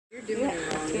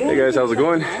Hey guys, how's it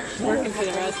going?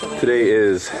 Today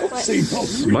is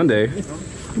Monday,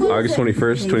 August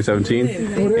 21st, 2017,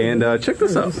 and check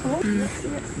this out.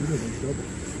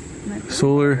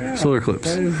 Solar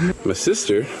eclipse. My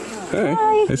sister,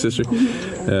 hi sister,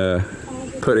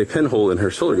 put a pinhole in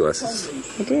her solar glasses.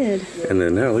 I did. And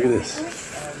then now look at this.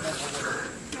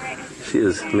 She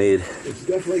has made. It's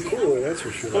definitely cooler, that's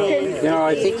for sure. No,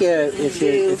 I think if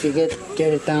you get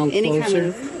it down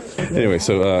closer. Anyway,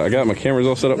 so I got my cameras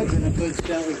all set up.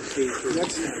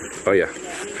 Oh yeah,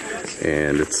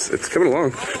 and it's coming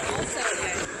along.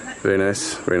 Very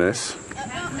nice, very nice.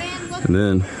 And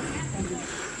then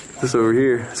this over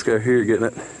here, this guy here getting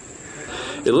it.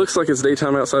 It looks like it's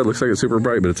daytime outside. Looks like it's super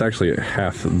bright, but it's actually at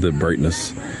half the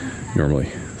brightness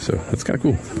normally. So that's kind of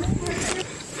cool.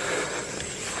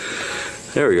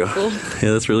 There we go. Cool.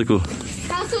 Yeah, that's really cool.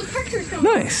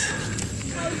 Nice.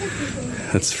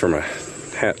 That's for my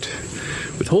hat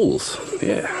with holes.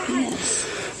 Yeah. Yes.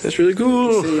 That's really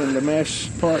cool. See in the mesh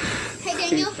part. Hey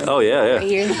Daniel. Oh yeah, yeah. Right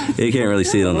here. Yeah, you can't really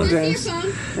see it on the.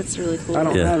 That's really cool. I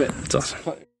don't have it. It's awesome.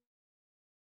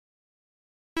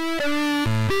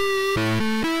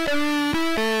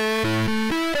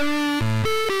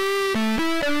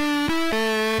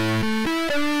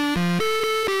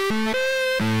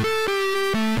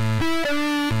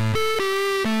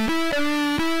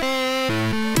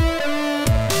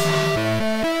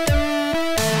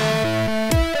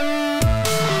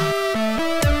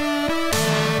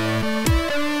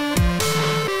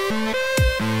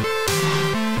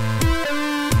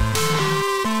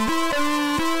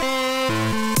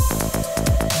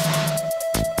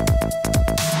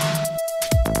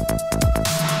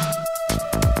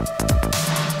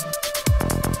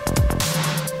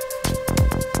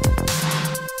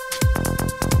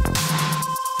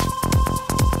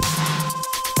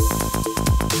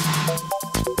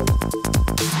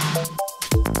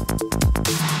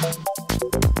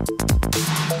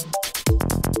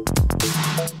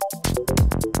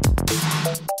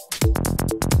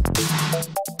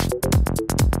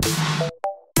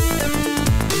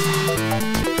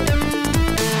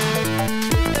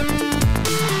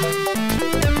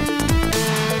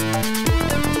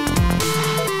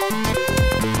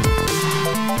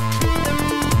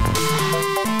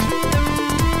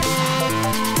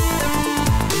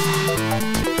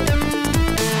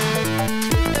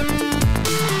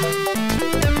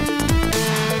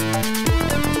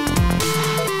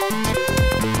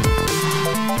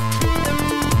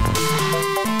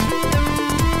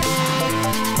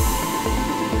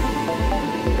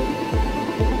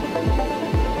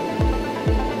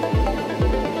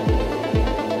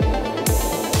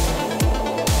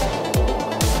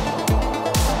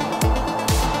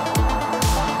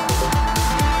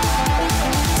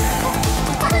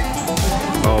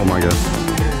 Oh my god.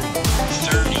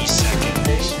 30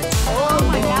 seconds. Oh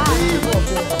my god.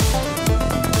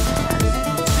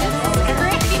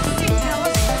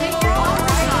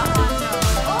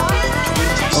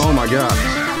 Oh my god.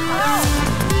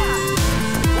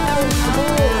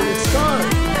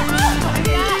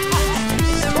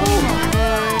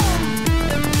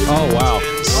 Oh wow.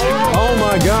 Oh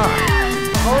my god.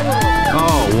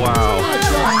 Oh wow.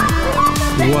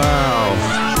 Wow.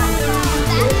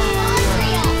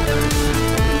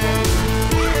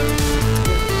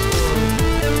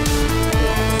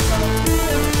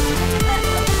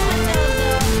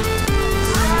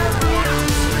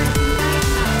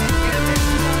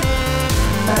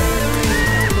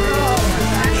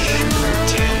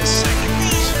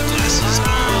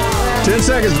 10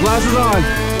 seconds, glasses on. 5,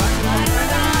 4,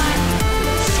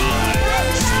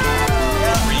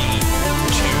 3,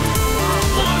 2, 1.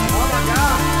 Glasses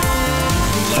on.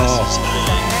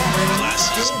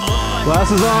 Glasses on.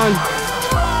 Glasses on.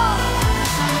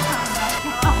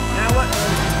 Now what?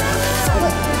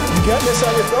 You got this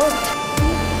on your phone?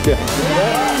 Yeah.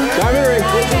 Diamond ring.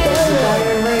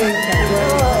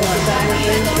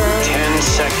 10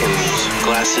 seconds.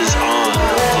 Glasses on.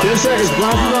 10 seconds,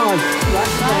 glasses on.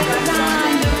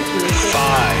 5,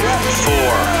 4,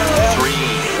 3,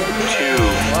 2,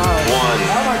 1.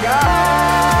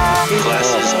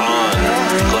 Glasses on.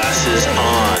 Glasses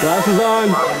on. Glasses on.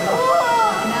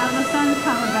 Now the sun's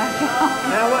coming back out.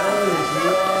 Now what?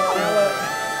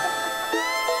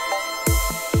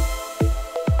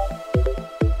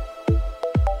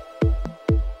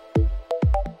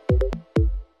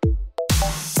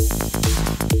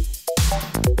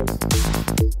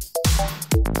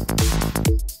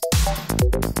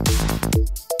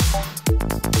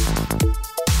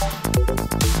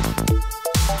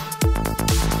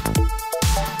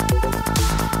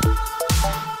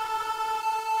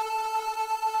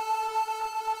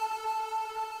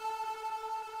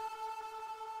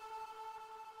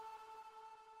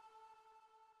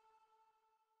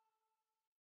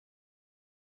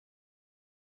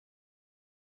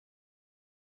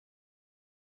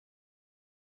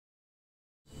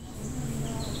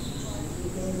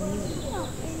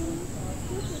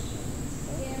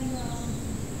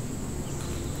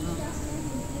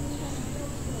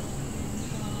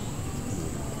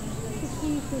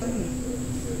 We're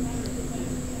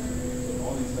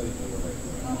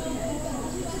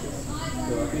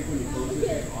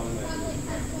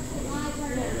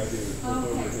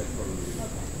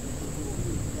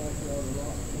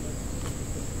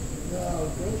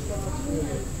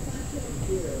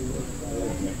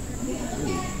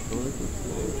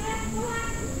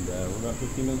about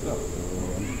 15 minutes up, so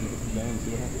I'm just going to put down and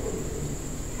see what happens.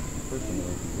 First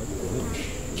one,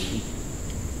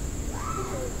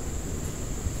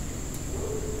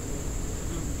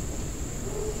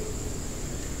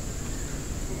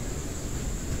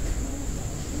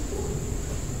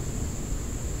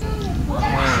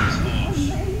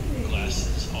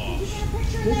 Glasses off.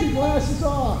 Take your glasses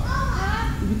off.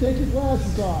 You can take your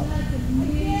glasses off.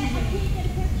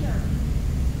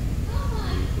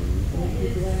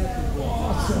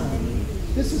 Awesome.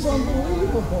 This is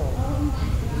unbelievable.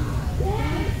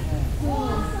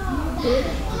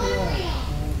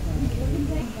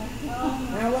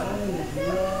 Now look.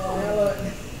 Now look.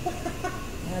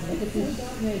 Look at this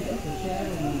snake with the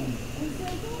shadow on him.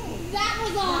 That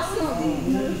was awesome.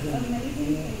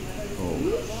 Amazing.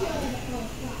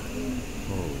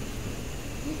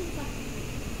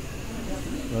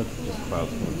 That's just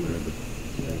clouds going through the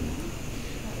thing.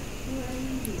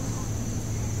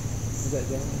 Is that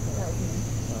down?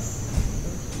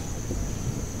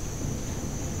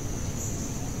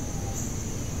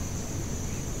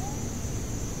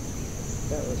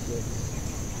 That was good.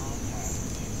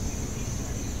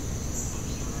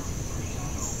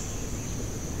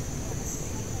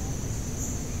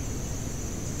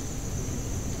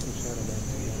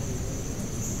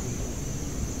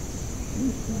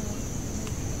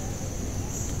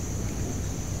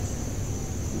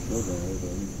 Those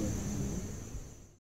are